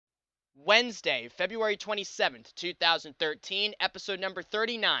Wednesday, February 27th, 2013, episode number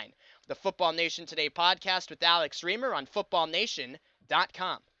 39, the Football Nation Today podcast with Alex Reimer on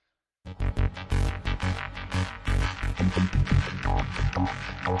footballnation.com.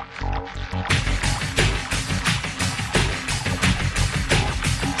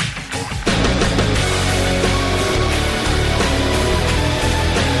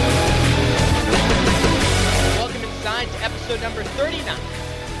 Welcome inside to episode number 39.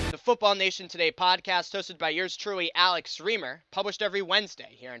 The Football Nation Today podcast, hosted by yours truly, Alex Reimer, published every Wednesday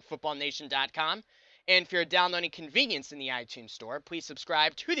here on footballnation.com. And for your downloading convenience in the iTunes Store, please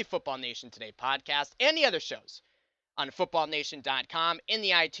subscribe to the Football Nation Today podcast and the other shows on footballnation.com in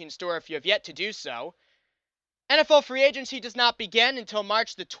the iTunes Store if you have yet to do so. NFL free agency does not begin until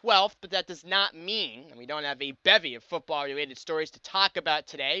March the 12th, but that does not mean we don't have a bevy of football-related stories to talk about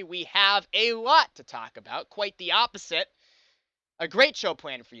today. We have a lot to talk about, quite the opposite. A great show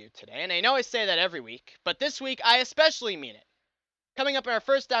planned for you today, and I know I say that every week, but this week I especially mean it. Coming up in our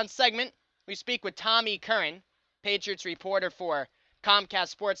first down segment, we speak with Tommy Curran, Patriots reporter for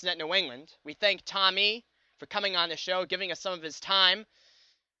Comcast Sportsnet New England. We thank Tommy for coming on the show, giving us some of his time.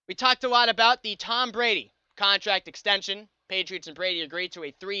 We talked a lot about the Tom Brady contract extension. Patriots and Brady agreed to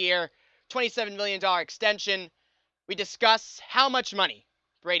a 3-year, $27 million extension. We discuss how much money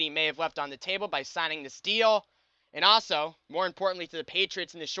Brady may have left on the table by signing this deal. And also, more importantly to the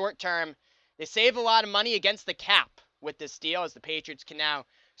Patriots in the short term, they save a lot of money against the cap with this deal, as the Patriots can now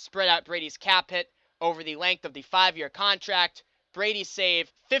spread out Brady's cap hit over the length of the 5-year contract. Brady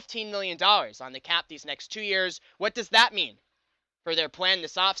saved $15 million on the cap these next 2 years. What does that mean for their plan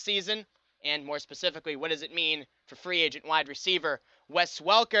this offseason? And more specifically, what does it mean for free agent wide receiver Wes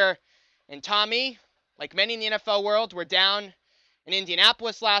Welker? And Tommy, like many in the NFL world, we're down in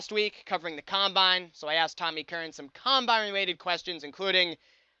Indianapolis last week covering the Combine. So I asked Tommy Curran some Combine-related questions, including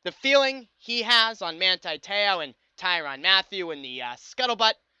the feeling he has on Manti Te'o and Tyrann Mathieu and the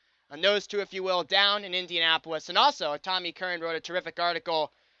scuttlebutt on those two, if you will, down in Indianapolis. And also, Tommy Curran wrote a terrific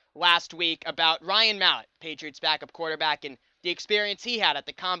article last week about Ryan Mallett, Patriots backup quarterback, and the experience he had at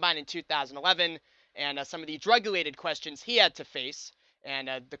the Combine in 2011, and some of the drug-related questions he had to face, and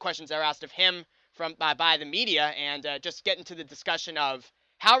the questions that were asked of him by the media, and just get into the discussion of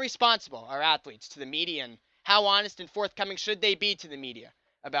how responsible are athletes to the media, and how honest and forthcoming should they be to the media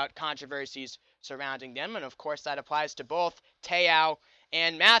about controversies surrounding them. And of course, that applies to both Te'o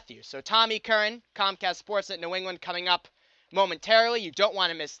and Mathieu. So Tommy Curran, Comcast Sportsnet New England, coming up momentarily. You don't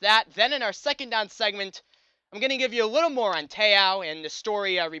want to miss that. Then in our second down segment, I'm going to give you a little more on Te'o and the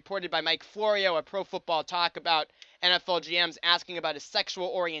story reported by Mike Florio at Pro Football Talk about NFL GMs asking about his sexual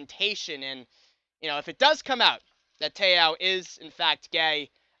orientation. And, you know, if it does come out that Te'o is, in fact, gay,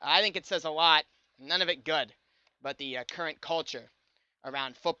 I think it says a lot, none of it good, but the current culture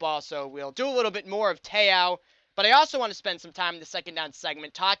around football. So we'll do a little bit more of Te'o, but I also want to spend some time in the second down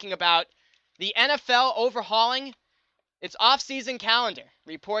segment talking about the NFL overhauling its off-season calendar.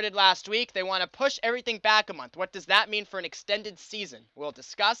 Reported last week, they want to push everything back a month. What does that mean for an extended season? We'll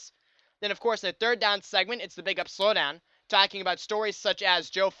discuss. Then, of course, in the third down segment, it's the Big Up Slowdown, talking about stories such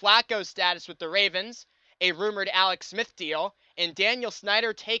as Joe Flacco's status with the Ravens, a rumored Alex Smith deal, and Daniel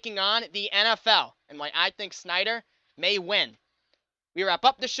Snyder taking on the NFL, and why I think Snyder may win. We wrap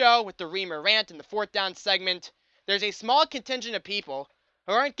up the show with the Reimer rant in the fourth down segment. There's a small contingent of people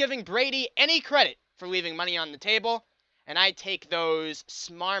who aren't giving Brady any credit for leaving money on the table, and I take those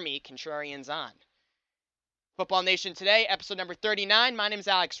smarmy contrarians on. Football Nation Today, episode number 39. My name is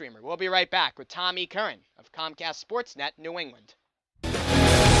Alex Reimer. We'll be right back with Tommy Curran of Comcast Sportsnet New England.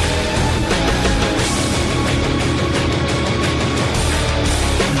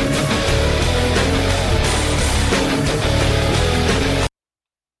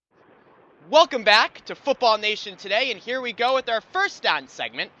 Welcome back to Football Nation Today, and here we go with our first down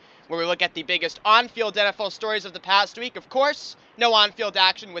segment, where we look at the biggest on-field NFL stories of the past week. Of course, no on-field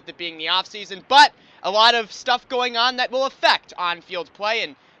action with it being the offseason, but a lot of stuff going on that will affect on-field play.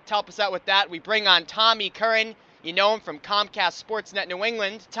 And to help us out with that, we bring on Tommy Curran. You know him from Comcast Sportsnet New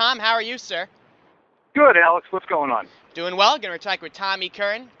England. Tom, how are you, sir? Good, Alex. What's going on? Doing well. Going to talk with Tommy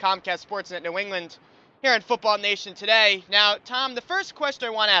Curran, Comcast Sportsnet New England, here on Football Nation Today. Now, Tom, the first question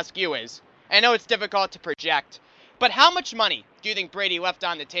I want to ask you is, I know it's difficult to project, but how much money do you think Brady left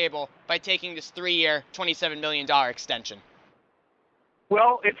on the table by taking this 3-year, $27 million extension?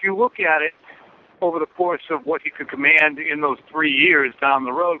 Well, if you look at it over the course of what he could command in those 3 years down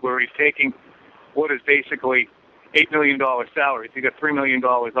the road, where he's taking what is basically $8 million salaries. He got $3 million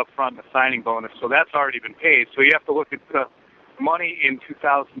up front in the signing bonus, so that's already been paid. So you have to look at the money in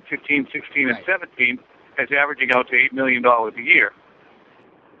 2015, 16, and 17 as averaging out to $8 million a year.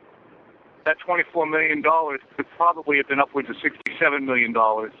 that $24 million could probably have been upwards of $67 million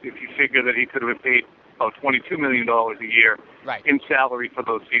if you figure that he could have been paid about $22 million a year Right. in salary for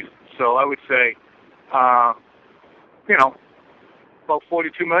those seasons. So I would say, about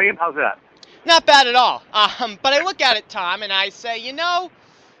 $42 million. How's that? Not bad at all. But I look at it, Tom, and I say,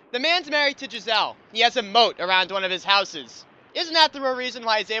 the man's married to Giselle. He has a moat around one of his houses. Isn't that the real reason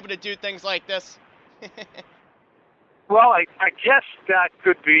why he's able to do things like this? Well, I guess that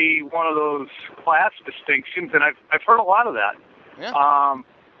could be one of those class distinctions, and I've heard a lot of that. Yeah.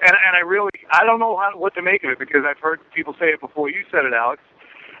 And I don't know what to make of it, because I've heard people say it before you said it, Alex.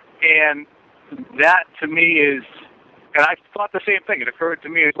 And that to me is, and I thought the same thing. It occurred to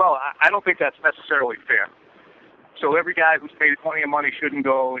me as well. I don't think that's necessarily fair. So every guy who's paid plenty of money shouldn't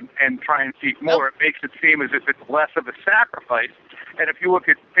go and try and seek more. Nope. It makes it seem as if it's less of a sacrifice. And if you look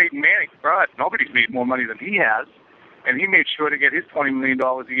at Peyton Manning, God, nobody's made more money than he has. And he made sure to get his $20 million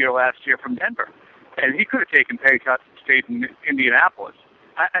a year last year from Denver. And he could have taken pay cuts and stayed in Indianapolis.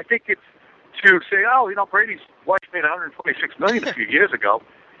 I think it's to say, Brady's wife made $126 million a few years ago,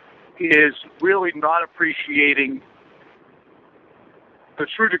 is really not appreciating the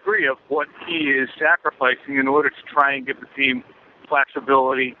true degree of what he is sacrificing in order to try and give the team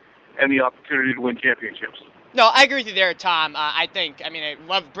flexibility and the opportunity to win championships. No, I agree with you there, Tom. I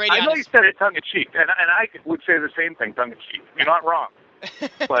love Brady. I know you said it tongue-in-cheek, and I would say the same thing tongue-in-cheek. You're not wrong.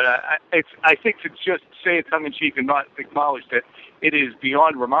 But I think to just say it tongue-in-cheek and not acknowledge that it is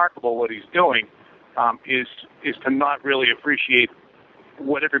beyond remarkable what he's doing is to not really appreciate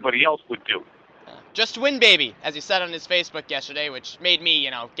what everybody else would do. Just win, baby, as he said on his Facebook yesterday, which made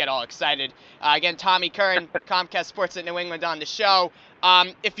me, get all excited. Again, Tommy Curran, Comcast Sports at New England on the show.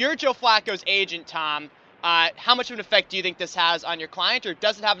 If you're Joe Flacco's agent, Tom, how much of an effect do you think this has on your client, or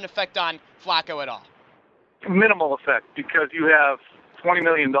does it have an effect on Flacco at all? Minimal effect, because you have $20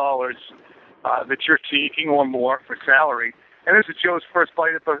 million that you're seeking or more for salary. And this is Joe's first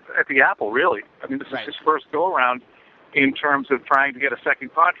bite at the apple, really. I mean, this is his first go-around in terms of trying to get a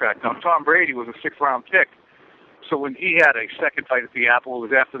second contract. Now, Tom Brady was a sixth-round pick, so when he had a second bite at the apple, it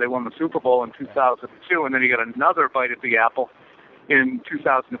was after they won the Super Bowl in 2002, and then he got another bite at the apple in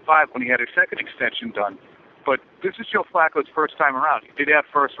 2005 when he had his second extension done. But this is Joe Flacco's first time around. He did have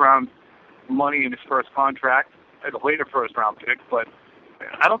first-round money in his first contract, as a later first-round pick, but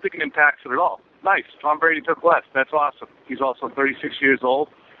I don't think it impacts it at all. Nice. Tom Brady took less. That's awesome. He's also 36 years old.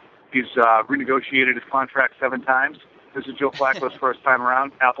 He's renegotiated his contract 7 times. This is Joe Flacco's first time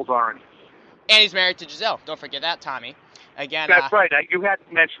around. Apples, oranges. And he's married to Giselle. Don't forget that, Tommy. Again, that's right. You had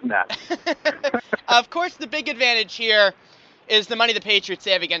to mention that. Of course, the big advantage here is the money the Patriots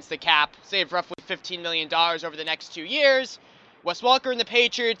save against the cap. Save roughly $15 million over the next 2 years. Wes Welker and the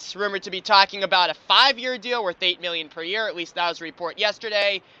Patriots rumored to be talking about a 5-year deal worth $8 million per year. At least that was a report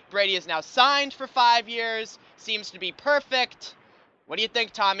yesterday. Brady is now signed for 5 years. Seems to be perfect. What do you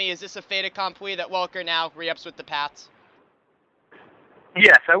think, Tommy? Is this a fait accompli that Welker now re-ups with the Pats?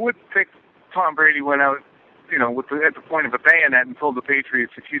 Yes, I would think Tom Brady went out, at the point of a bayonet and told the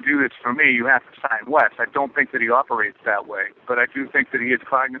Patriots, if you do this for me, you have to sign Wes. I don't think that he operates that way, but I do think that he is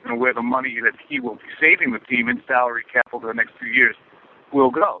cognizant of where the money that he will be saving the team in salary cap over the next 2 years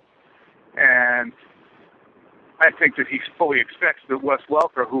will go. And I think that he fully expects that Wes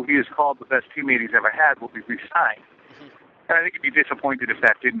Welker, who he has called the best teammate he's ever had, will be re-signed. And I think he'd be disappointed if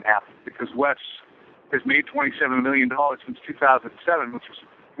that didn't happen, because Wes has made $27 million since 2007, which is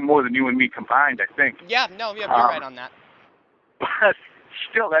more than you and me combined, I think. Yeah, you're right on that. But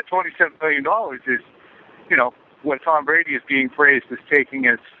still, that $27 million is, what Tom Brady is being praised as taking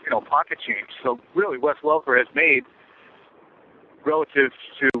as, pocket change. So really, Wes Welker has made, relative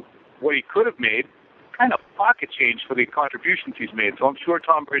to what he could have made, kind of pocket change for the contributions he's made. So I'm sure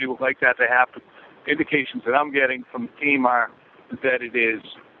Tom Brady would like that to happen. Indications that I'm getting from the team are that it is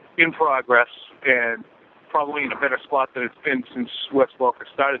in progress and probably in a better spot than it's been since Wes Welker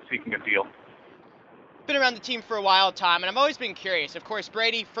started seeking a deal. Been around the team for a while, Tom, and I've always been curious. Of course,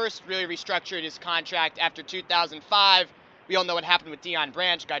 Brady first really restructured his contract after 2005. We all know what happened with Deion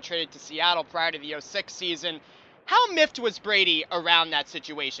Branch, got traded to Seattle prior to the 2006 season. How miffed was Brady around that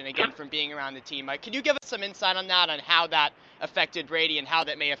situation, again, from being around the team? Can you give us some insight on that, on how that affected Brady and how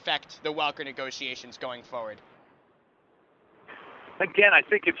that may affect the Welker negotiations going forward? Again, I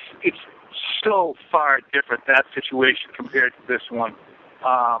think it's so far different, that situation, compared to this one,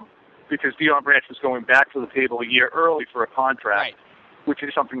 because Deion Branch was going back to the table a year early for a contract, which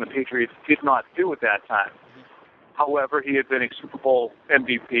is something the Patriots did not do at that time. However, he had been a Super Bowl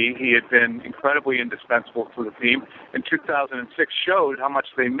MVP. He had been incredibly indispensable to the team. And 2006 showed how much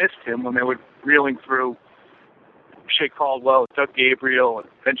they missed him when they were reeling through Shea Caldwell, Doug Gabriel, and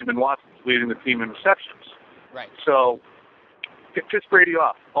Benjamin Watson leading the team in receptions. Right. So it pissed Brady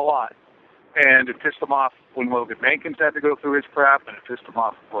off a lot. And it pissed him off when Logan Mankins had to go through his crap, and it pissed him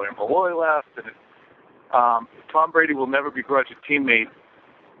off when William Malloy left. And Tom Brady will never begrudge a teammate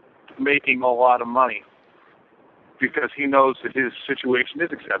making a lot of money because he knows that his situation is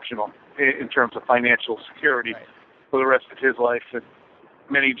exceptional in terms of financial security for the rest of his life and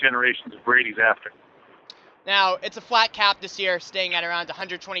many generations of Brady's after. Now, it's a flat cap this year, staying at around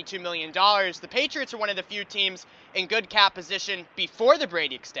 $122 million. The Patriots are one of the few teams in good cap position before the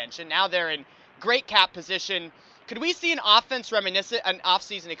Brady extension. Now they're in great cap position. Could we see an offseason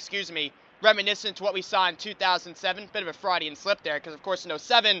reminiscent to what we saw in 2007? Bit of a Freudian slip there, because of course in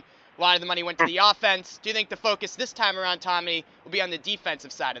 2007, a lot of the money went to the offense. Do you think the focus this time around, Tommy, will be on the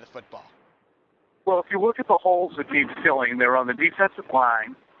defensive side of the football? Well, if you look at the holes that need filling, they're on the defensive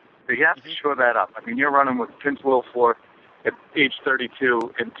line. So you have to shore that up. I mean, you're running with Vince Wilfork at age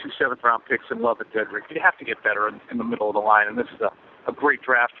 32 and 2 seventh-round picks in Love and Dedrick. You have to get better in the middle of the line, and this is a great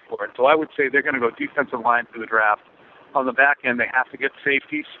draft for it. So I would say they're going to go defensive line through the draft. On the back end, they have to get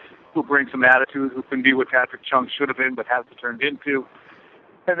safeties who bring some attitude, who can be what Patrick Chung should have been but hasn't turned into.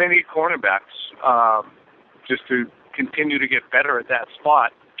 And they need cornerbacks just to continue to get better at that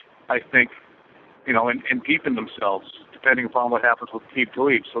spot, I think, and deepen themselves, depending upon what happens with Aqib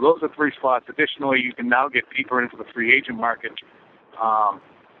Talib. So those are 3 spots. Additionally, you can now get deeper into the free agent market.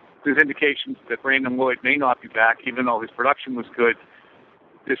 There's indications that Brandon Lloyd may not be back, even though his production was good.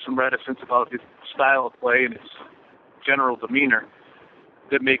 There's some reticence about his style of play and his general demeanor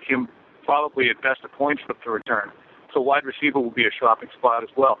that make him probably at best a coin flip to return. So wide receiver will be a shopping spot as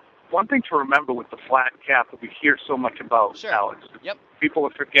well. One thing to remember with the flat cap that we hear so much about, Alex, people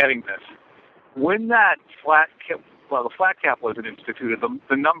are forgetting this. When that flat cap, the flat cap wasn't instituted,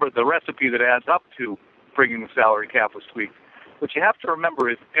 the recipe that adds up to bringing the salary cap was tweaked. What you have to remember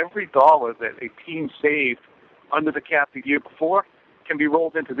is every dollar that a team saved under the cap the year before can be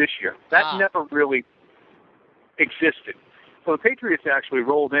rolled into this year. That never really existed. So the Patriots actually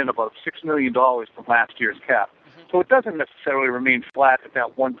rolled in about $6 million from last year's cap. So it doesn't necessarily remain flat at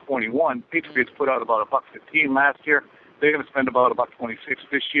that 121. Patriots put out about $1.15 last year. They're going to spend about $1.26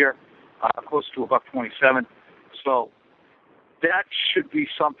 this year, close to $1.27. So that should be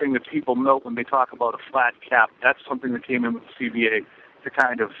something that people note when they talk about a flat cap. That's something that came in with the CBA to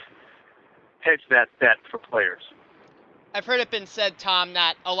kind of hedge that bet for players. I've heard it been said, Tom,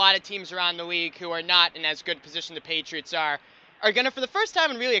 that a lot of teams around the league who are not in as good position the Patriots are going to, for the first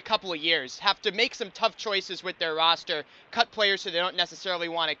time in really a couple of years, have to make some tough choices with their roster, cut players who they don't necessarily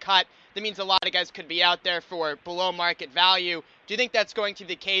want to cut. That means a lot of guys could be out there for below market value. Do you think that's going to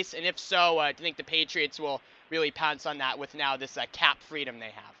be the case? And if so, do you think the Patriots will really pounce on that with now this cap freedom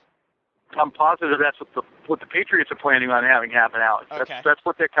they have? I'm positive that's what the Patriots are planning on having happen, Alex. Okay. That's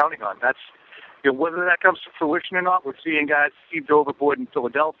what they're counting on. That's whether that comes to fruition or not. We're seeing guys heaved overboard in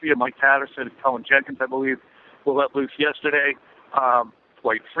Philadelphia. Mike Patterson and Cullen Jenkins, I believe, were let loose yesterday.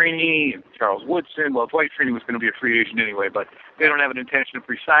 Dwight Freeney and Charles Woodson. Well, Dwight Freeney was going to be a free agent anyway, but they don't have an intention of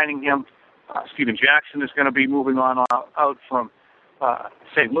re-signing him. Steven Jackson is going to be moving on out from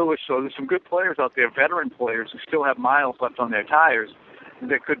St. Louis. So there's some good players out there, veteran players who still have miles left on their tires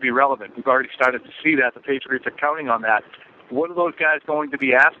that could be relevant. We've already started to see that. The Patriots are counting on that. What are those guys going to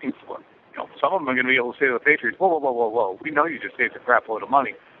be asking for? Some of them are going to be able to say to the Patriots, whoa. We know you just saved a crap load of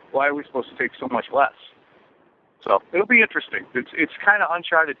money. Why are we supposed to take so much less? So it'll be interesting. It's kind of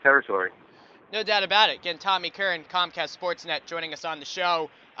uncharted territory. No doubt about it. Again, Tommy Curran, Comcast Sportsnet, joining us on the show.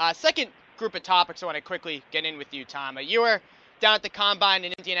 Second group of topics I want to quickly get in with you, Tom. You were down at the Combine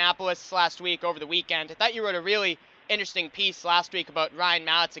in Indianapolis last week, over the weekend. I thought you wrote a really interesting piece last week about Ryan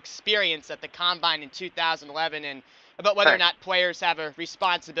Mallett's experience at the Combine in 2011 and about whether or not players have a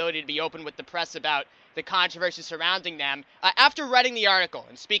responsibility to be open with the press about the controversy surrounding them. After writing the article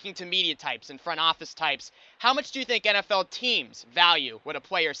and speaking to media types and front office types, how much do you think NFL teams value what a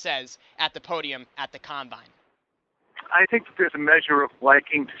player says at the podium at the Combine? I think that there's a measure of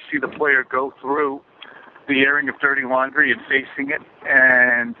liking to see the player go through the airing of dirty laundry and facing it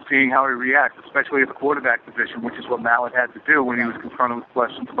and seeing how he reacts, especially at the quarterback position, which is what Mallett had to do when he was confronted with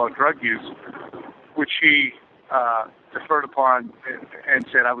questions about drug use, which he deferred upon and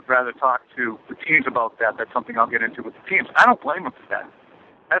said, I would rather talk to the teams about that. That's something I'll get into with the teams. I don't blame him for that.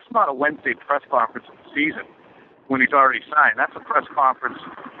 That's not a Wednesday press conference of the season when he's already signed. That's a press conference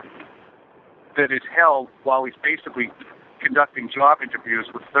that is held while he's basically conducting job interviews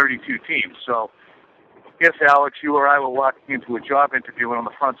with 32 teams. So if, Alex, you or I were walking into a job interview and on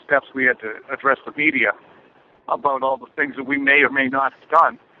the front steps we had to address the media about all the things that we may or may not have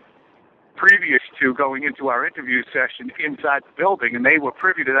done, previous to going into our interview session inside the building, and they were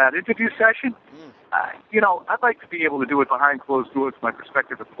privy to that interview session. I'd like to be able to do it behind closed doors with my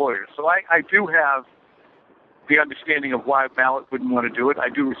prospective employers. So I do have the understanding of why Mallett wouldn't want to do it. I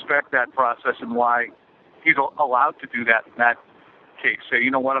do respect that process and why he's allowed to do that in that case. Say,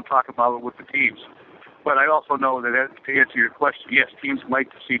 you know what, I'm talking about it with the teams. But I also know that to answer your question, yes, teams like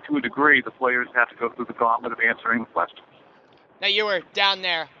to see, to a degree, the players have to go through the gauntlet of answering the questions. Now, you were down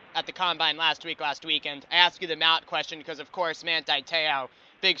there at the Combine last weekend. I asked you the Mallett question because, of course, Manti Te'o,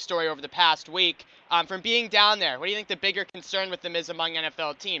 big story over the past week. From being down there, what do you think the bigger concern with him is among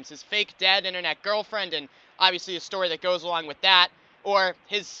NFL teams? His fake dead internet girlfriend and obviously a story that goes along with that, or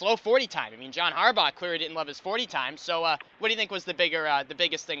his slow 40 time? I mean, John Harbaugh clearly didn't love his 40 time. So what do you think was the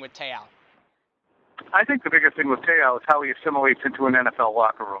biggest thing with Te'o? I think the biggest thing with Te'o is how he assimilates into an NFL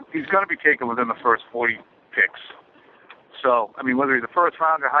locker room. He's going to be taken within the first 40 picks. So, I mean, whether he's a first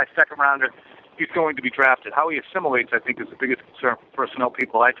rounder, high second rounder, he's going to be drafted. How he assimilates, I think, is the biggest concern for personnel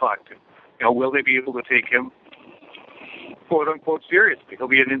people I talk to. Will they be able to take him, quote unquote, seriously? He'll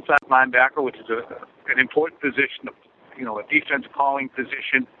be an inside linebacker, which is an important position, a defense calling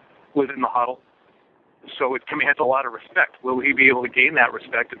position within the huddle. So it commands a lot of respect. Will he be able to gain that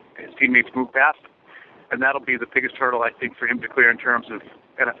respect if his teammates move past him? And that'll be the biggest hurdle, I think, for him to clear in terms of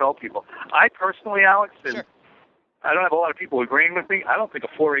NFL people. I personally, Alex, and Sure. I don't have a lot of people agreeing with me, I don't think a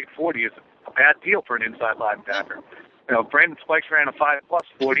 4.840 is a bad deal for an inside linebacker. Brandon Spikes ran a 5+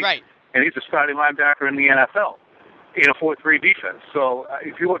 40, Right. And he's a starting linebacker in the NFL in a 4-3 defense. So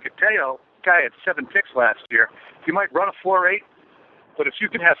if you look at Te'o, guy had 7 picks last year. He might run a 4.8, but if you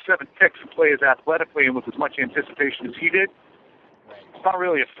can have 7 picks and play as athletically and with as much anticipation as he did, it's not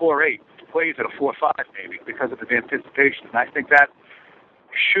really a 4.8. He plays at a 4.5 maybe because of his anticipation. And I think that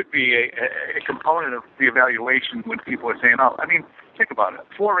should be a component of the evaluation when people are saying, oh, I mean, think about it.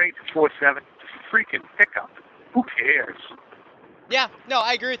 4.8 to 4.7, freaking pickup. Who cares? Yeah, no,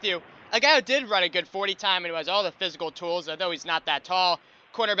 I agree with you. A guy who did run a good 40 time and who has all the physical tools, although he's not that tall,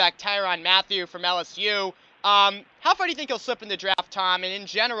 cornerback Tyrann Mathieu from LSU. How far do you think he'll slip in the draft, Tom? And in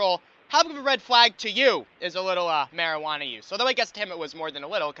general, how big of a red flag to you is a little marijuana use? Although I guess to him it was more than a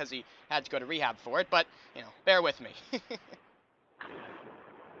little because he had to go to rehab for it. But, bear with me.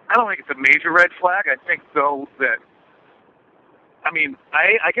 I don't think it's a major red flag. I think, though, that,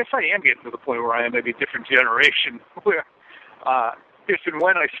 I guess I am getting to the point where I am maybe a different generation where if and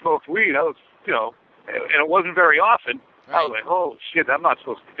when I smoked weed, I was, and it wasn't very often, right. I was like, oh, shit, I'm not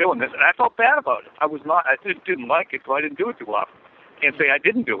supposed to be doing this. And I felt bad about it. I just didn't like it, so I didn't do it too often. Can't say I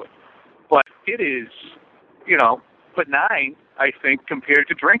didn't do it. But it is, benign, I think, compared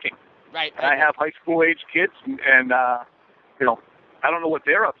to drinking. Right. And I have high school-age kids, and I don't know what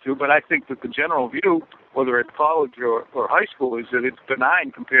they're up to, but I think that the general view, whether it's college or high school, is that it's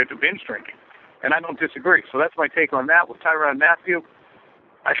benign compared to binge drinking. And I don't disagree. So that's my take on that. With Tyrann Mathieu,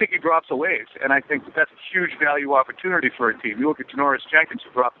 I think he drops a ways, and I think that's a huge value opportunity for a team. You look at Janoris Jenkins,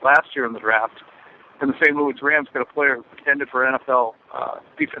 who dropped last year in the draft, and the St. Louis Rams got a player who contended for NFL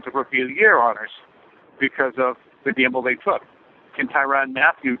Defensive Rookie of the Year honors because of the gamble they took. Can Tyrann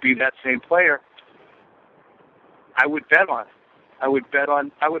Mathieu be that same player? I would bet on it. I would bet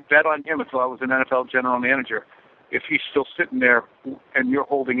on him until I was an NFL general manager. If he's still sitting there and you're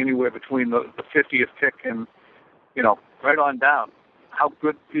holding anywhere between the 50th pick and, right on down, how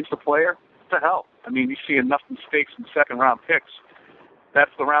good is the player? What the hell? I mean, you see enough mistakes in second-round picks.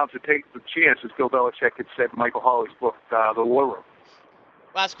 That's the round to take the chance, as Bill Belichick had said in Michael Hawley's book, The War Room.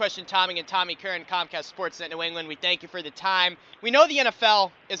 Last question, Tommy and Tommy Curran, Comcast Sportsnet New England. We thank you for the time. We know the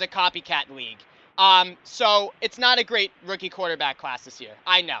NFL is a copycat league. So it's not a great rookie quarterback class this year.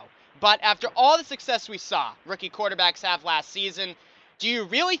 I know. But after all the success we saw rookie quarterbacks have last season, do you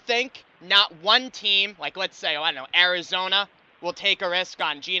really think not one team, like let's say, Arizona, will take a risk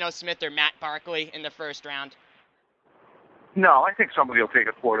on Geno Smith or Matt Barkley in the first round? No, I think somebody will take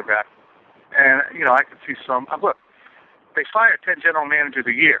a quarterback. And, I could see some. Look, they fire 10 general managers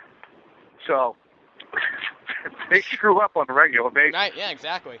a year. So they screw up on a regular basis. Right, yeah,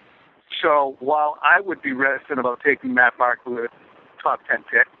 exactly. So while I would be reticent about taking Matt Barkley with a top 10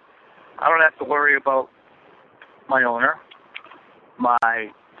 pick, I don't have to worry about my owner, my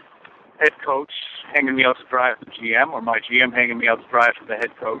head coach hanging me out to dry for the GM, or my GM hanging me out to dry for the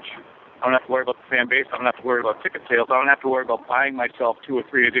head coach. I don't have to worry about the fan base. I don't have to worry about ticket sales. I don't have to worry about buying myself 2 or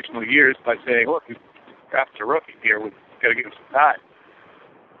 3 additional years by saying, look, we drafted a rookie here. We've got to give him some time.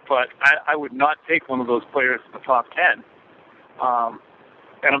 But I would not take one of those players in the top 10.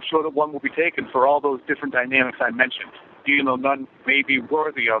 And I'm sure that one will be taken for all those different dynamics I mentioned. Even though none may be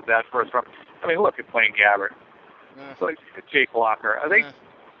worthy of that first round. I mean, look at Blaine Gabbert. Like Jake Locker.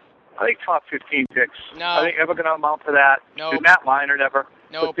 I think top 15 picks. No. I think ever going to amount to that. Nope. Did Matt Leinart ever?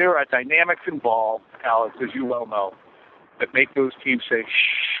 Nope. But there are dynamics involved, Alex, as you well know, that make those teams say,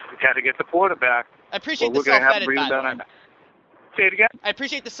 shh, we got to get the quarterback. I appreciate the self-edit, by the way. Say it again? I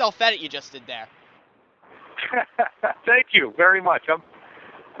appreciate the self-edit you just did there. Thank you very much.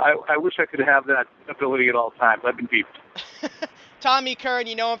 I wish I could have that ability at all times. I've been beeped. Tommy Curran,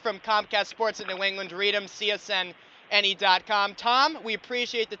 you know him from Comcast Sports in New England. Read him, csnne.com. Tom, we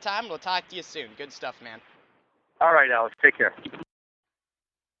appreciate the time. We'll talk to you soon. Good stuff, man. All right, Alex. Take care.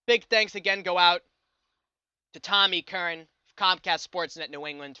 Big thanks again go out to Tommy Curran, Comcast Sportsnet New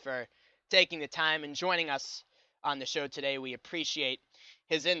England, for taking the time and joining us on the show today. We appreciate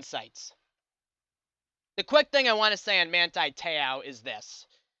his insights. The quick thing I want to say on Manti Te'o is this.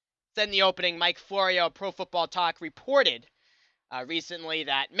 Said in the opening, Mike Florio, Pro Football Talk, reported recently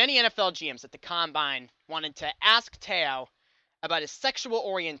that many NFL GMs at the Combine wanted to ask Te'o about his sexual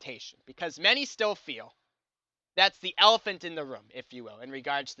orientation because many still feel that's the elephant in the room, if you will, in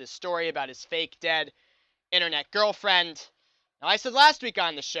regards to this story about his fake dead internet girlfriend. Now, I said last week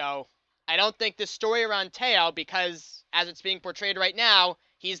on the show, I don't think this story around Te'o, because as it's being portrayed right now,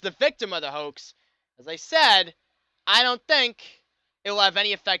 he's the victim of the hoax. As I said, I don't think it will have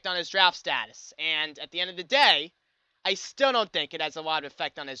any effect on his draft status. And at the end of the day, I still don't think it has a lot of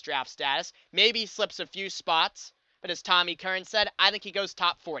effect on his draft status. Maybe he slips a few spots, but as Tommy Curran said, I think he goes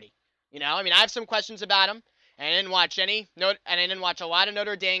top 40. You know, I mean, I have some questions about him, and I didn't watch a lot of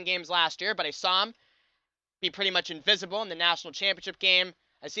Notre Dame games last year, but I saw him be pretty much invisible in the national championship game.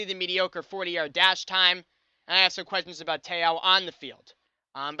 I see the mediocre 40-yard dash time, and I have some questions about Te'o on the field.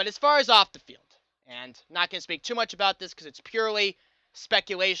 But as far as off the field, and I'm not going to speak too much about this because it's purely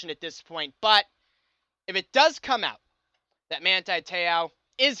speculation at this point, but if it does come out that Manti Te'o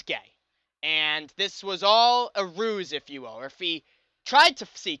is gay, and this was all a ruse, if you will, or if he tried to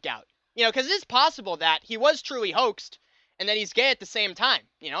seek out, you know, because it is possible that he was truly hoaxed and that he's gay at the same time,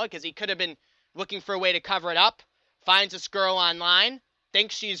 you know, because he could have been looking for a way to cover it up, finds this girl online,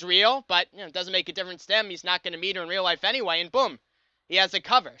 thinks she's real, but you know, it doesn't make a difference to him. He's not going to meet her in real life anyway, and boom, he has a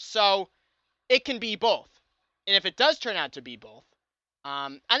cover. So it can be both. And if it does turn out to be both,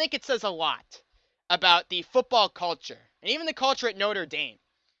 I think it says a lot about the football culture, and even the culture at Notre Dame,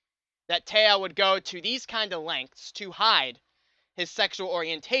 that Te'o would go to these kind of lengths to hide his sexual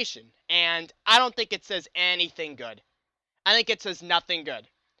orientation. And I don't think it says anything good. I think it says nothing good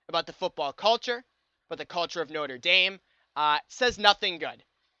about the football culture, about the culture of Notre Dame. It says nothing good.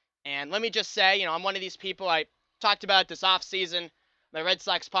 And let me just say, you know, I'm one of these people, I talked about it this offseason, my Red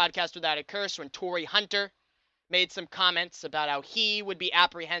Sox podcast Without a Curse, when Torrey Hunter made some comments about how he would be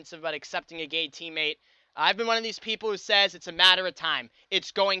apprehensive about accepting a gay teammate. I've been one of these people who says it's a matter of time.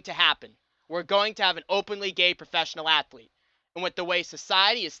 It's going to happen. We're going to have an openly gay professional athlete. And with the way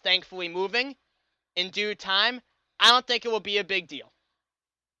society is thankfully moving, in due time, I don't think it will be a big deal.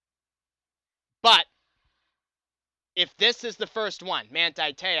 But if this is the first one,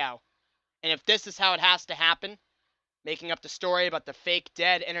 Manti Te'o, and if this is how it has to happen, making up the story about the fake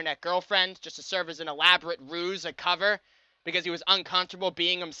dead internet girlfriend just to serve as an elaborate ruse, a cover, because he was uncomfortable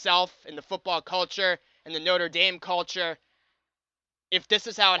being himself in the football culture and the Notre Dame culture, if this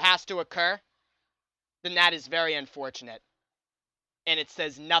is how it has to occur, then that is very unfortunate. And it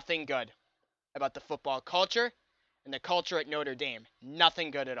says nothing good about the football culture and the culture at Notre Dame. Nothing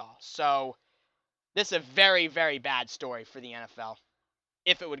good at all. So this is a very, very bad story for the NFL,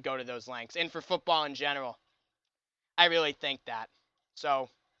 if it would go to those lengths, and for football in general. I really think that. So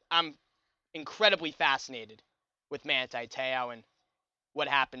I'm incredibly fascinated with Manti Te'o and what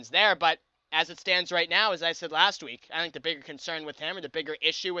happens there. But as it stands right now, as I said last week, I think the bigger concern with him, or the bigger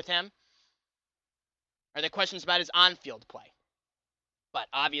issue with him, are the questions about his on-field play. But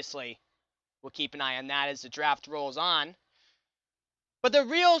obviously, we'll keep an eye on that as the draft rolls on. But the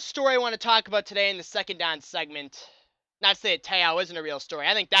real story I want to talk about today in the second down segment, not to say that Te'o isn't a real story,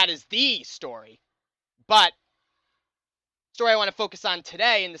 I think that is the story. But the story I want to focus on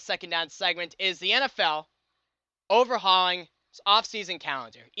today in the second down segment is the NFL overhauling its offseason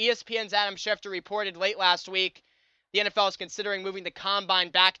calendar. ESPN's Adam Schefter reported late last week the NFL is considering moving the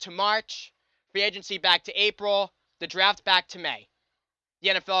Combine back to March, free agency back to April, the draft back to May. The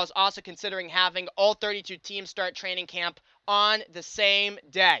NFL is also considering having all 32 teams start training camp on the same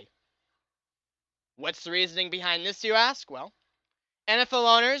day. What's the reasoning behind this, you ask? Well,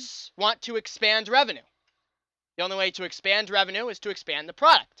 NFL owners want to expand revenue. The only way to expand revenue is to expand the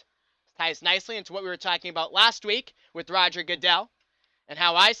product. This ties nicely into what we were talking about last week with Roger Goodell, and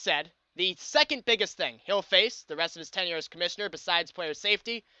how I said the second biggest thing he'll face the rest of his tenure as commissioner, besides player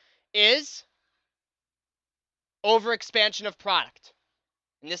safety, is overexpansion of product.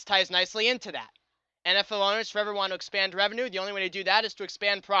 And this ties nicely into that. NFL owners forever want to expand revenue. The only way to do that is to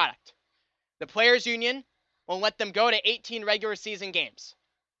expand product. The Players Union won't let them go to 18 regular season games.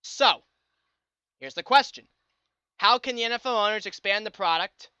 So, here's the question. How can the NFL owners expand the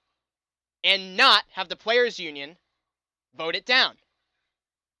product and not have the Players Union vote it down?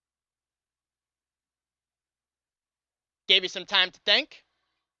 Gave you some time to think.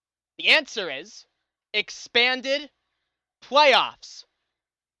 The answer is expanded playoffs.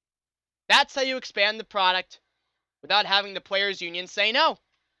 That's how you expand the product without having the Players Union say no.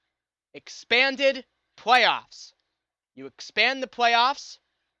 Expanded playoffs. You expand the playoffs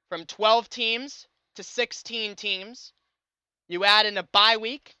from 12 teams to 16 teams. You add in a bye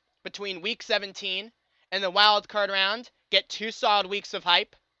week between week 17 and the wild card round, get 2 solid weeks of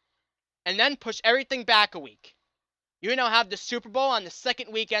hype, and then push everything back a week. You now have the Super Bowl on the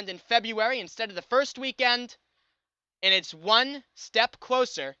second weekend in February instead of the first weekend, and it's one step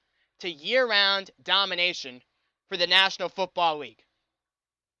closer to year-round domination for the National Football League.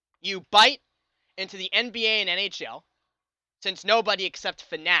 You bite into the NBA and NHL, since nobody except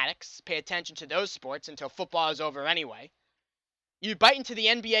fanatics pay attention to those sports until football is over anyway. You bite into the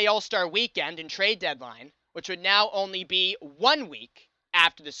NBA All-Star Weekend and trade deadline, which would now only be 1 week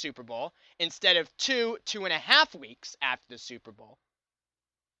after the Super Bowl instead of 2.5 weeks after the Super Bowl.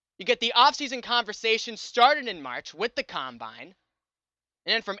 You get the offseason conversation started in March with the Combine,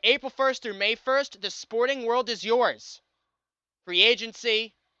 and then from April 1st through May 1st, the sporting world is yours. Free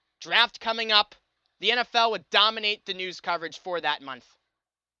agency, draft coming up, the NFL would dominate the news coverage for that month.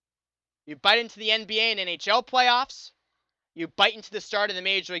 You bite into the NBA and NHL playoffs, you bite into the start of the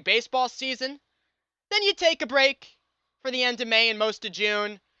Major League Baseball season, then you take a break for the end of May and most of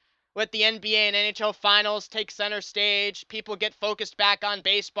June. Let the NBA and NHL finals take center stage. People get focused back on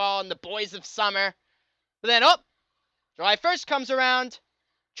baseball and the boys of summer. But then, July 1st comes around.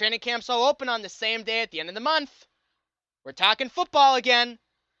 Training camps all open on the same day at the end of the month. We're talking football again.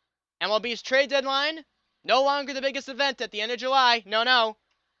 MLB's trade deadline, no longer the biggest event at the end of July. No.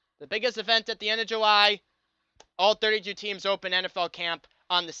 The biggest event at the end of July, all 32 teams open NFL camp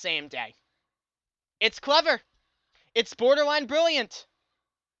on the same day. It's clever. It's borderline brilliant.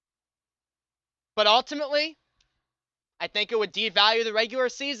 But ultimately, I think it would devalue the regular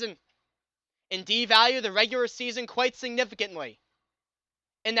season. And devalue the regular season quite significantly.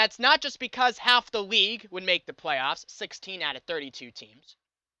 And that's not just because half the league would make the playoffs, 16 out of 32 teams,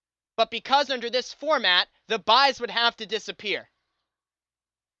 but because under this format, the byes would have to disappear.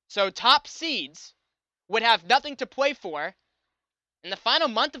 So top seeds would have nothing to play for in the final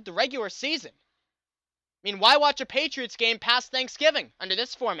month of the regular season. I mean, why watch a Patriots game past Thanksgiving under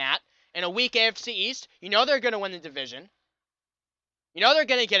this format in a weak AFC East? You know they're going to win the division. You know they're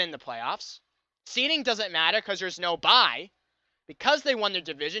going to get in the playoffs. Seeding doesn't matter because there's no bye. Because they won their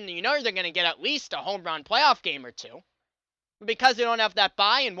division, you know they're going to get at least a home run playoff game or two. But because they don't have that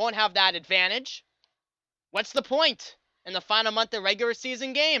bye and won't have that advantage, what's the point in the final month of regular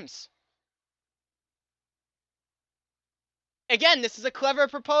season games? Again, this is a clever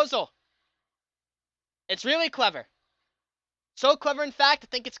proposal. It's really clever. So clever, in fact, I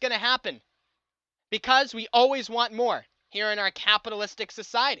think it's going to happen. Because we always want more here in our capitalistic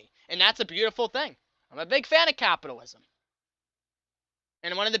society. And that's a beautiful thing. I'm a big fan of capitalism.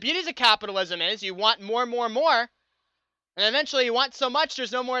 And one of the beauties of capitalism is you want more, and eventually you want so much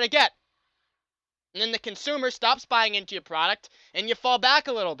there's no more to get. And then the consumer stops buying into your product, and you fall back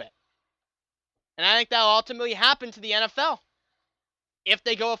a little bit. And I think that'll ultimately happen to the NFL if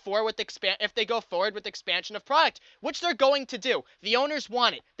they go forward with expansion of product, which they're going to do. The owners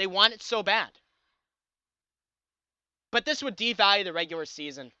want it. They want it so bad. But this would devalue the regular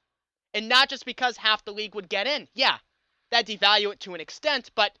season. And not just because half the league would get in. Yeah, that devalue it to an extent,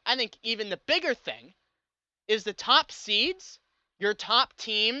 but I think even the bigger thing is the top seeds, your top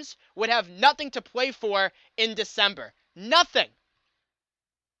teams, would have nothing to play for in December. Nothing.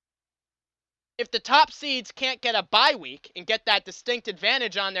 If the top seeds can't get a bye week and get that distinct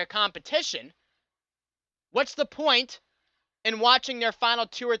advantage on their competition, what's the point in watching their final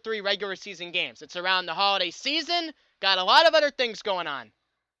 2 or 3 regular season games? It's around the holiday season, got a lot of other things going on.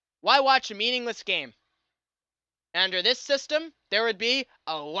 Why watch a meaningless game? Under this system, there would be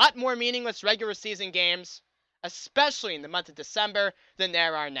a lot more meaningless regular season games, especially in the month of December, than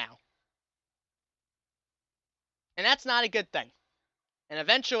there are now. And that's not a good thing. And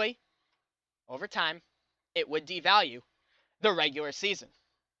eventually, over time, it would devalue the regular season.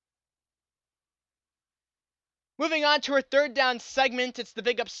 Moving on to our third down segment, it's the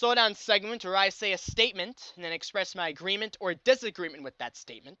Big Up Slowdown segment where I say a statement and then express my agreement or disagreement with that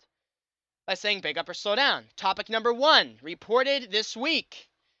statement by saying big up or slow down. Topic number 1, reported this week.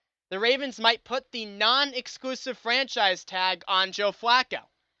 the Ravens might put the non-exclusive franchise tag on Joe Flacco.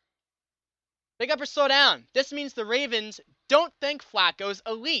 Big up or slow down. This means the Ravens don't think Flacco's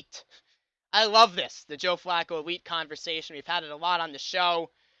elite. I love this, the Joe Flacco elite conversation. We've had it a lot on the show.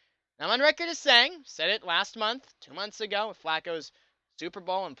 I'm on record as saying, said it last month, 2 months ago, with Flacco's Super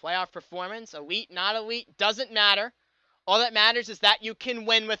Bowl and playoff performance, elite, not elite, doesn't matter. All that matters is that you can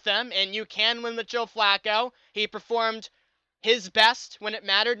win with them, and you can win with Joe Flacco. He performed his best when it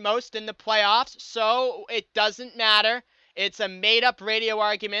mattered most in the playoffs, so it doesn't matter. It's a made-up radio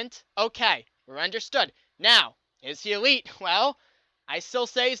argument. Okay, we're understood. Now, is he elite? Well, I still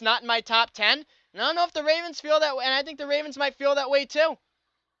say he's not in my top 10, and I don't know if the Ravens feel that way, and I think the Ravens might feel that way too.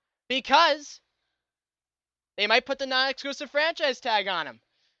 Because they might put the non-exclusive franchise tag on him.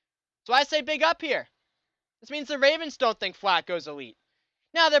 So I say big up here. This means the Ravens don't think Flacco's elite.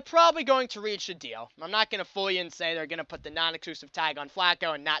 Now, they're probably going to reach a deal. I'm not going to fool you and say they're going to put the non-exclusive tag on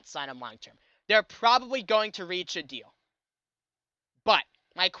Flacco and not sign him long-term. They're probably going to reach a deal. But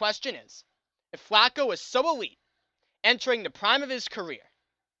my question is, if Flacco was so elite, entering the prime of his career,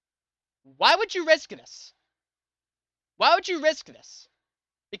 why would you risk this? Why would you risk this?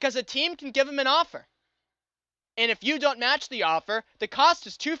 Because a team can give him an offer. And if you don't match the offer, the cost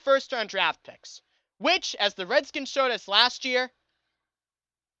is 2 first-round draft picks, which, as the Redskins showed us last year,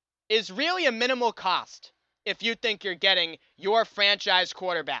 is really a minimal cost if you think you're getting your franchise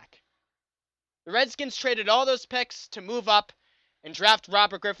quarterback. The Redskins traded all those picks to move up and draft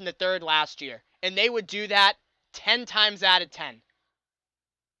Robert Griffin III last year, and they would do that 10 times out of 10.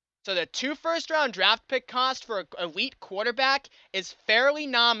 So the 2 first-round draft pick cost for an elite quarterback is fairly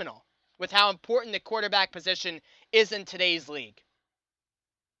nominal with how important the quarterback position is in today's league.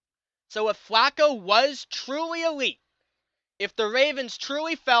 So if Flacco was truly elite, if the Ravens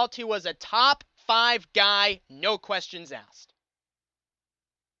truly felt he was a top 5 guy, no questions asked,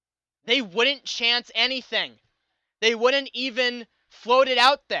 they wouldn't chance anything. They wouldn't even float it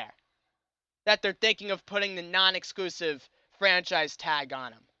out there that they're thinking of putting the non-exclusive franchise tag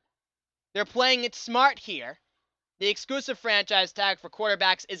on him. They're playing it smart here. The exclusive franchise tag for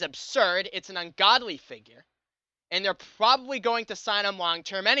quarterbacks is absurd. It's an ungodly figure. And they're probably going to sign him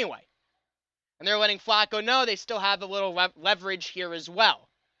long-term anyway. And they're letting Flacco know they still have a little leverage here as well.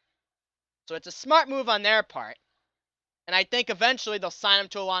 So it's a smart move on their part. And I think eventually they'll sign him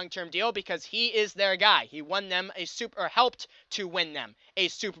to a long-term deal because he is their guy. He won them helped to win them a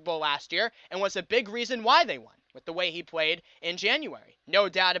Super Bowl last year and was a big reason why they won with the way he played in January. No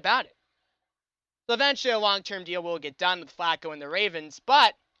doubt about it. So eventually a long-term deal will get done with Flacco and the Ravens,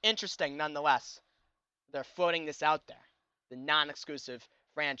 but interesting nonetheless. They're floating this out there, the non-exclusive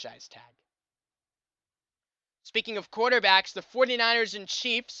franchise tag. Speaking of quarterbacks, the 49ers and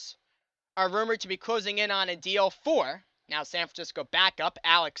Chiefs are rumored to be closing in on a deal for, now San Francisco backup,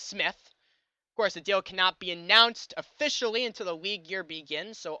 Alex Smith. Of course, the deal cannot be announced officially until the league year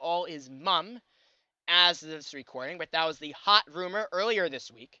begins, so all is mum as of this recording, but that was the hot rumor earlier this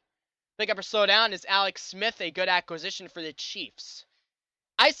week. Big up or slow down, is Alex Smith a good acquisition for the Chiefs?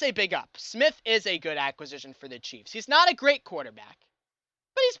 I say big up. Smith is a good acquisition for the Chiefs. He's not a great quarterback,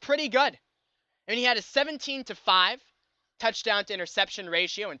 but he's pretty good. I mean, he had a 17-5 touchdown to interception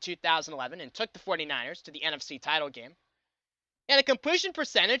ratio in 2011 and took the 49ers to the NFC title game. He had a completion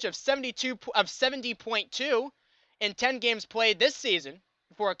percentage of 70.2 in 10 games played this season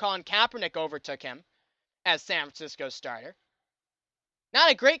before Colin Kaepernick overtook him as San Francisco's starter. Not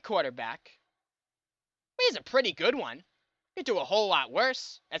a great quarterback, but he's a pretty good one. He could do a whole lot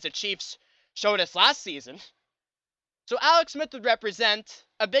worse, as the Chiefs showed us last season. So Alex Smith would represent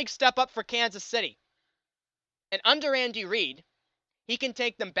a big step up for Kansas City. And under Andy Reid, he can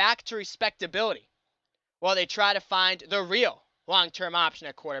take them back to respectability while they try to find the real long-term option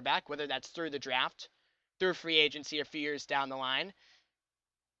at quarterback, whether that's through the draft, through free agency a few years down the line,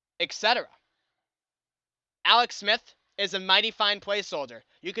 etc. Alex Smith is a mighty fine placeholder.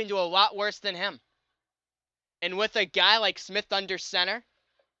 You can do a lot worse than him. And with a guy like Smith under center,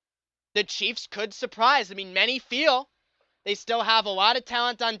 the Chiefs could surprise. I mean, many feel they still have a lot of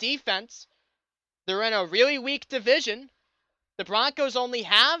talent on defense. They're in a really weak division. The Broncos only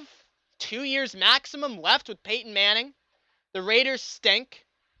have 2 years maximum left with Peyton Manning. The Raiders stink.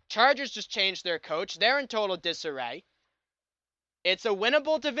 Chargers just changed their coach. They're in total disarray. It's a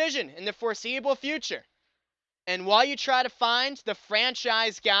winnable division in the foreseeable future. And while you try to find the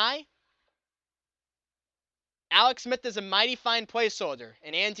franchise guy, Alex Smith is a mighty fine placeholder,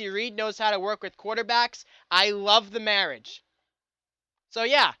 and Andy Reid knows how to work with quarterbacks. I love the marriage. So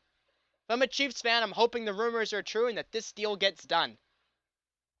yeah, if I'm a Chiefs fan, I'm hoping the rumors are true and that this deal gets done.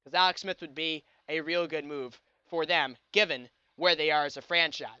 Because Alex Smith would be a real good move for them, given where they are as a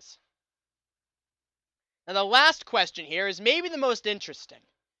franchise. Now, the last question here is maybe the most interesting.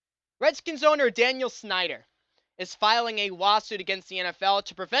 Redskins owner Daniel Snyder is filing a lawsuit against the NFL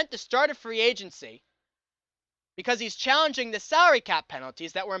to prevent the start of free agency because he's challenging the salary cap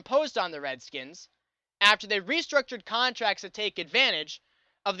penalties that were imposed on the Redskins after they restructured contracts to take advantage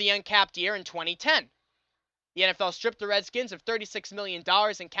of the uncapped year in 2010. The NFL stripped the Redskins of $36 million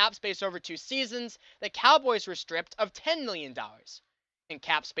in cap space over 2 seasons. The Cowboys were stripped of $10 million in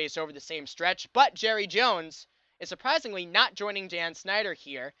cap space over the same stretch. But Jerry Jones is surprisingly not joining Dan Snyder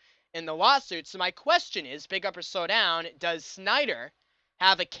here in the lawsuit. So my question is, big up or slow down, does Snyder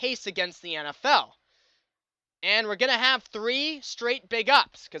have a case against the NFL? And we're going to have 3 straight big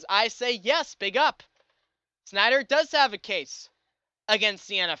ups, because I say yes, big up. Snyder does have a case against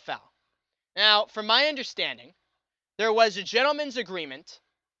the NFL. Now, from my understanding, there was a gentleman's agreement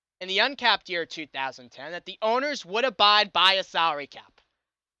in the uncapped year 2010 that the owners would abide by a salary cap.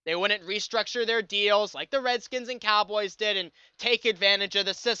 They wouldn't restructure their deals like the Redskins and Cowboys did and take advantage of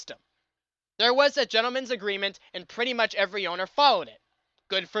the system. There was a gentleman's agreement, and pretty much every owner followed it.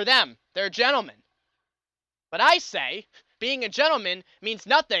 Good for them. They're gentlemen. But I say, being a gentleman means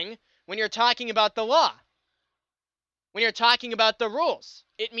nothing when you're talking about the law. When you're talking about the rules,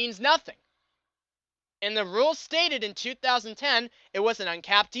 it means nothing. And the rules stated in 2010 it was an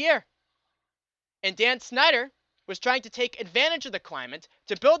uncapped year. And Dan Snyder was trying to take advantage of the climate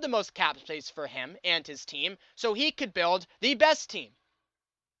to build the most cap space for him and his team so he could build the best team.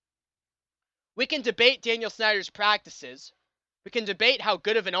 We can debate Daniel Snyder's practices. We can debate how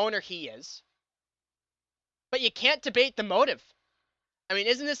good of an owner he is. But you can't debate the motive. I mean,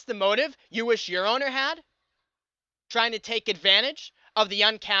 isn't this the motive you wish your owner had? Trying to take advantage of the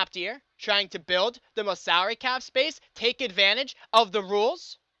uncapped year, trying to build the most salary cap space, take advantage of the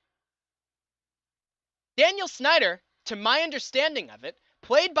rules. Daniel Snyder, to my understanding of it,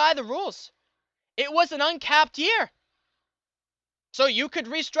 played by the rules. It was an uncapped year. So you could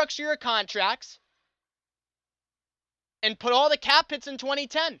restructure your contracts and put all the cap hits in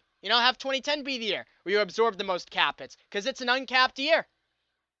 2010. You know, have 2010 be the year where you absorb the most cap hits because it's an uncapped year.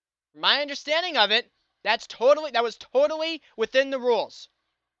 From my understanding of it, that was totally within the rules.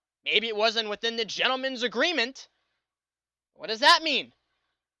 Maybe it wasn't within the gentleman's agreement. What does that mean?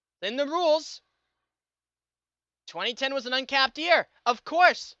 Within the rules. 2010 was an uncapped year. Of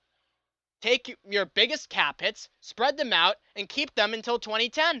course. Take your biggest cap hits, spread them out, and keep them until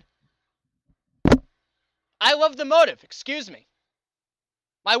 2010. I love the motive, excuse me.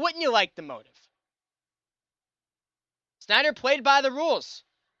 Why wouldn't you like the motive? Snyder played by the rules.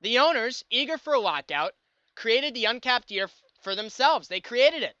 The owners, eager for a lockout, created the uncapped year for themselves. They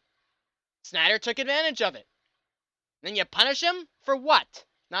created it. Snyder took advantage of it. Then you punish him for what?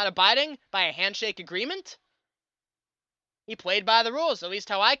 Not abiding by a handshake agreement? He played by the rules, at least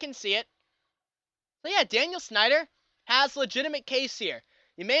how I can see it. So yeah, Daniel Snyder has a legitimate case here.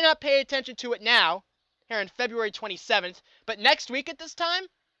 You may not pay attention to it now, here on February 27th, but next week at this time,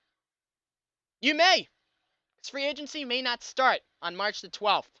 you may. His free agency may not start on March the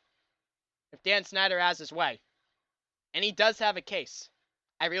 12th if Dan Snyder has his way. And he does have a case.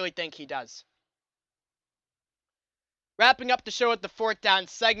 I really think he does. Wrapping up the show with the fourth down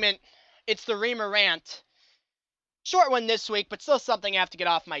segment, it's the Reamer rant. Short one this week, but still something I have to get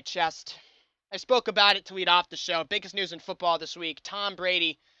off my chest. I spoke about it to lead off the show. Biggest news in football this week. Tom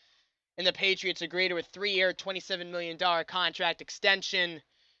Brady and the Patriots agreed to a 3-year, $27 million contract extension.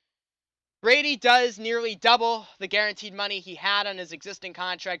 Brady does nearly double the guaranteed money he had on his existing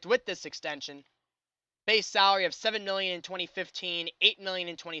contract with this extension. Base salary of $7 million in 2015, $8 million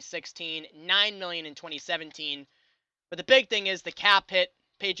in 2016, $9 million in 2017. But the big thing is the cap hit.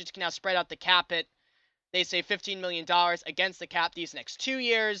 Patriots can now spread out the cap hit. They save $15 million against the cap these next 2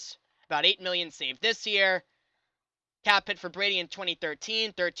 years. About $8 million saved this year. Cap hit for Brady in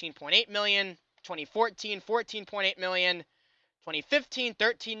 2013, $13.8 million. 2014, $14.8 million. 2015,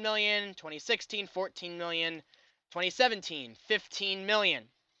 $13 million. 2016, $14 million. 2017, $15 million.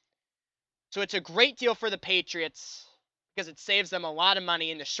 So it's a great deal for the Patriots because it saves them a lot of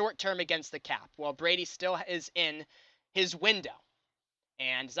money in the short term against the cap, while Brady still is in his window.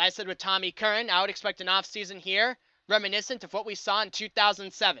 And as I said with Tommy Curran, I would expect an offseason here reminiscent of what we saw in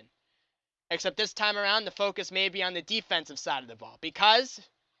 2007. Except this time around, the focus may be on the defensive side of the ball because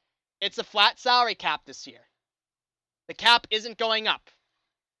it's a flat salary cap this year. The cap isn't going up,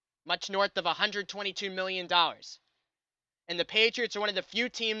 much north of $122 million. And the Patriots are one of the few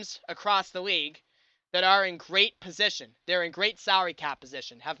teams across the league that are in great position. They're in great salary cap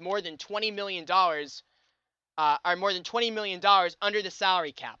position, have more than $20 million, are more than $20 million under the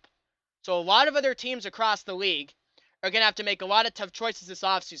salary cap. So a lot of other teams across the league are going to have to make a lot of tough choices this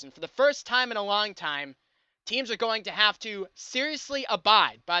offseason. For the first time in a long time, teams are going to have to seriously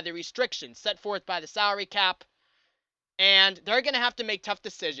abide by the restrictions set forth by the salary cap, and they're going to have to make tough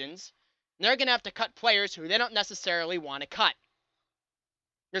decisions. And they're going to have to cut players who they don't necessarily want to cut.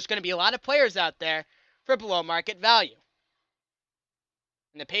 There's going to be a lot of players out there for below market value.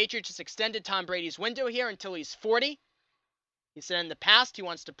 And the Patriots just extended Tom Brady's window here until he's 40. He said in the past he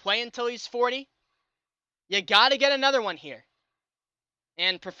wants to play until he's 40. You got to get another one here.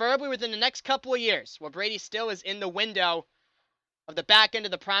 And preferably within the next couple of years, where Brady still is in the window of the back end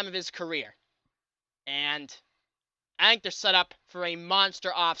of the prime of his career. And I think they're set up for a monster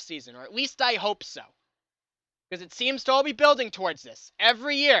offseason, or at least I hope so. Because it seems to all be building towards this.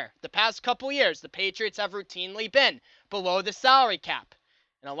 Every year, the past couple years, the Patriots have routinely been below the salary cap.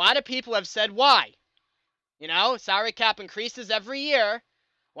 And a lot of people have said, why? You know, salary cap increases every year.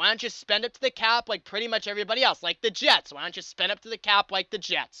 Why don't you spend up to the cap like pretty much everybody else? Like the Jets. Why don't you spend up to the cap like the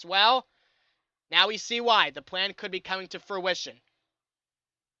Jets? Well, now we see why. The plan could be coming to fruition.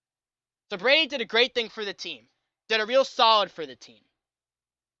 So Brady did a great thing for the team. Did a real solid for the team.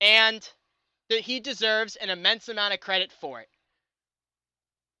 And he deserves an immense amount of credit for it.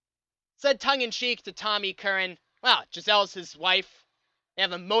 Said tongue-in-cheek to Tommy Curran, well, Gisele's his wife. They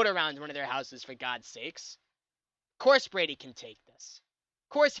have a moat around one of their houses, for God's sakes. Of course Brady can take this.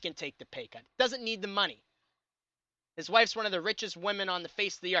 Of course he can take the pay cut. Doesn't need the money. His wife's one of the richest women on the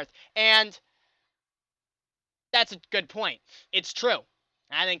face of the earth. And that's a good point. It's true.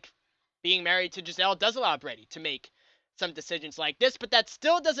 I think being married to Gisele does allow Brady to make some decisions like this, but that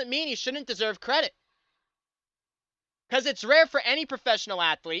still doesn't mean he shouldn't deserve credit. Because it's rare for any professional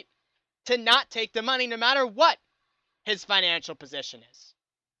athlete to not take the money no matter what his financial position is.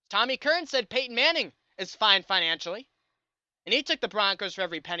 Tommy Curran said Peyton Manning is fine financially, and he took the Broncos for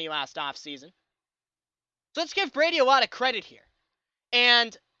every penny last offseason. So let's give Brady a lot of credit here.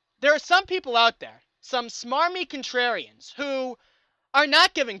 And there are some people out there, some smarmy contrarians, who are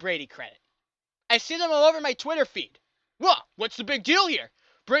not giving Brady credit. I see them all over my Twitter feed. Well, what's the big deal here?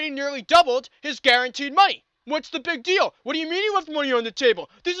 Brady nearly doubled his guaranteed money. What's the big deal? What do you mean he left money on the table?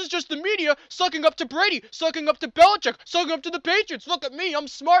 This is just the media sucking up to Brady, sucking up to Belichick, sucking up to the Patriots. Look at me, I'm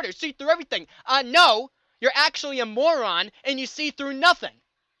smarter, see through everything. No, you're actually a moron and you see through nothing.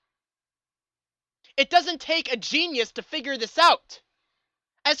 It doesn't take a genius to figure this out.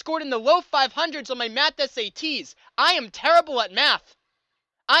 I scored in the low 500s on my math SATs. I am terrible at math.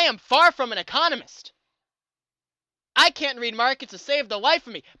 I am far from an economist. I can't read markets to save the life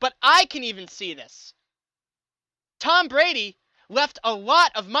of me, but I can even see this. Tom Brady left a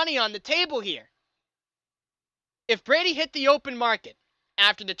lot of money on the table here. If Brady hit the open market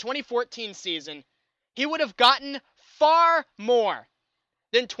after the 2014 season, he would have gotten far more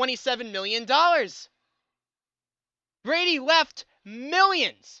than $27 million. Brady left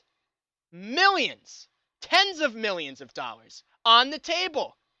millions, tens of millions of dollars on the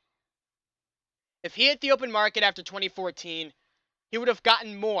table. If he hit the open market after 2014, he would have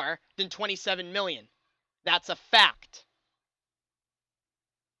gotten more than $27 million. That's a fact.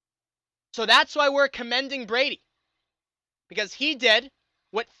 So that's why we're commending Brady. Because he did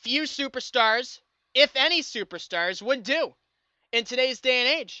what few superstars, if any superstars, would do in today's day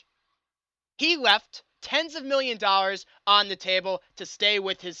and age. He left tens of million dollars on the table to stay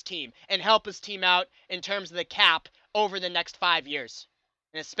with his team and help his team out in terms of the cap over the next 5 years.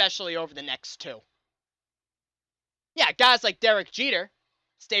 And especially over the next 2. Yeah, guys like Derek Jeter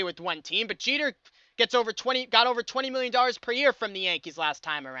stay with one team, but Jeter got over $20 million per year from the Yankees last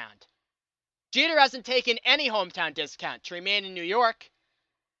time around. Jeter hasn't taken any hometown discount to remain in New York.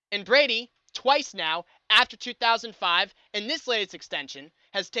 And Brady, twice now, after 2005, and this latest extension,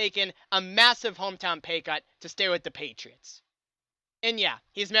 has taken a massive hometown pay cut to stay with the Patriots. And yeah,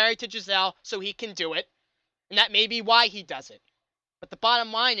 he's married to Gisele, so he can do it. And that may be why he does it. But the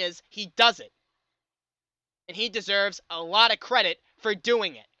bottom line is, he does it. And he deserves a lot of credit for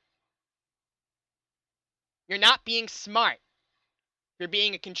doing it. You're not being smart. You're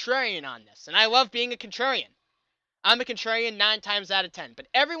being a contrarian on this. And I love being a contrarian. I'm a contrarian 9 times out of 10. But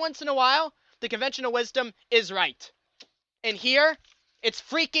every once in a while, the conventional wisdom is right. And here, it's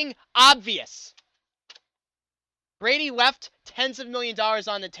freaking obvious. Brady left tens of million dollars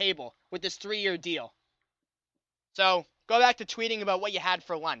on the table with this 3-year deal. So, go back to tweeting about what you had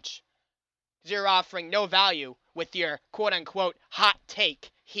for lunch. Because you're offering no value with your quote-unquote hot take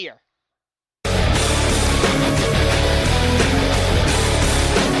here.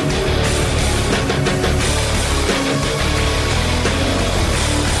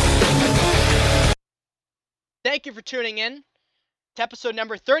 Thank you for tuning in to episode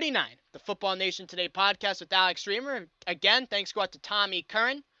number 39, the Football Nation Today podcast with Alex Reamer. Again, thanks go out to Tommy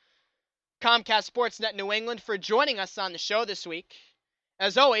Curran, Comcast Sportsnet New England, for joining us on the show this week.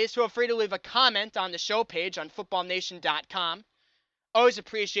 As always, feel free to leave a comment on the show page on footballnation.com. Always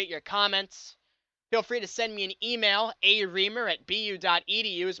appreciate your comments. Feel free to send me an email,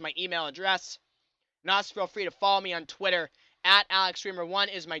 areamer@bu.edu is my email address. And also feel free to follow me on Twitter,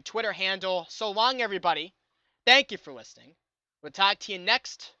 @AlexReamer1 is my Twitter handle. So long, everybody. Thank you for listening. We'll talk to you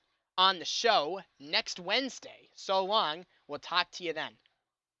next on the show next Wednesday. So long. We'll talk to you then.